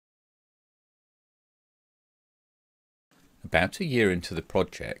About a year into the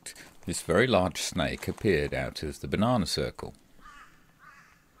project, this very large snake appeared out of the banana circle.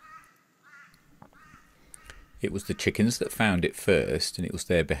 It was the chickens that found it first, and it was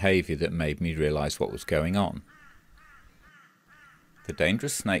their behaviour that made me realise what was going on. The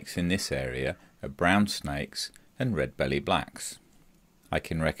dangerous snakes in this area are brown snakes and red belly blacks. I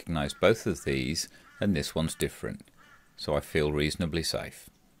can recognise both of these, and this one's different, so I feel reasonably safe.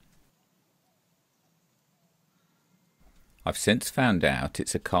 I've since found out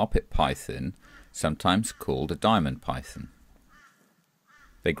it's a carpet python, sometimes called a diamond python.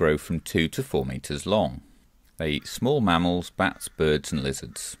 They grow from 2 to 4 metres long. They eat small mammals, bats, birds and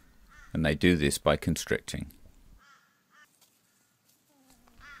lizards, and they do this by constricting.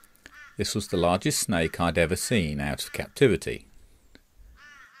 This was the largest snake I'd ever seen out of captivity.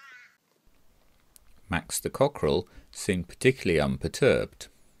 Max the cockerel seemed particularly unperturbed.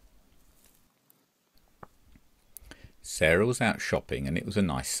 Sarah was out shopping and it was a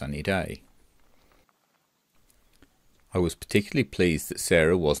nice sunny day. I was particularly pleased that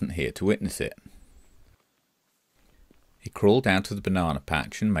Sarah wasn't here to witness it. He crawled out of the banana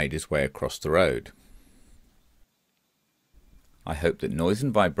patch and made his way across the road. I hoped that noise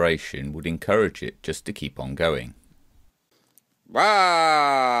and vibration would encourage it just to keep on going.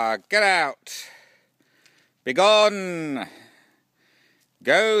 Wah! Get out! Begone!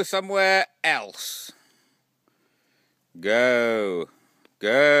 Go somewhere else. Go!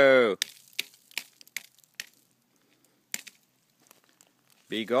 Go!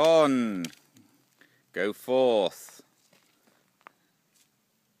 Begone! Go forth.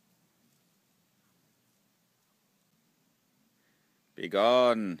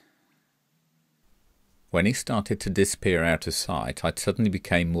 Begone. When he started to disappear out of sight, I suddenly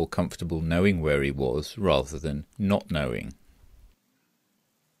became more comfortable knowing where he was rather than not knowing.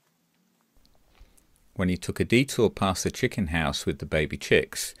 When he took a detour past the chicken house with the baby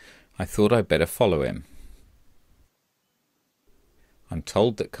chicks, I thought I'd better follow him. I'm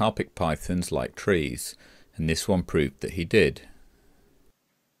told that carpet pythons like trees, and this one proved that he did.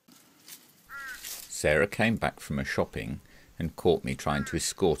 Sarah came back from her shopping and caught me trying to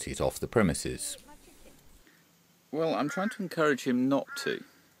escort it off the premises. Well, I'm trying to encourage him not to,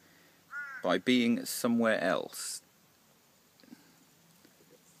 by being somewhere else.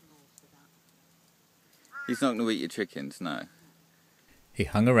 He's not going to eat your chickens, no. He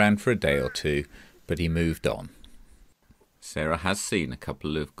hung around for a day or two, but he moved on. Sarah has seen a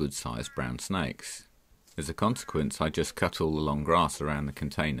couple of good-sized brown snakes. As a consequence, I just cut all the long grass around the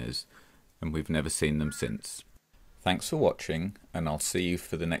containers, and we've never seen them since. Thanks for watching, and I'll see you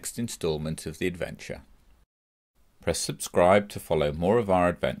for the next instalment of the adventure. Press subscribe to follow more of our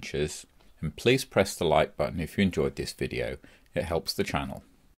adventures, and please press the like button if you enjoyed this video. It helps the channel.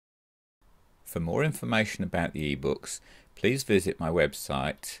 For more information about the ebooks, please visit my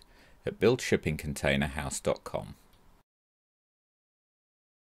website at buildshippingcontainerhouse.com.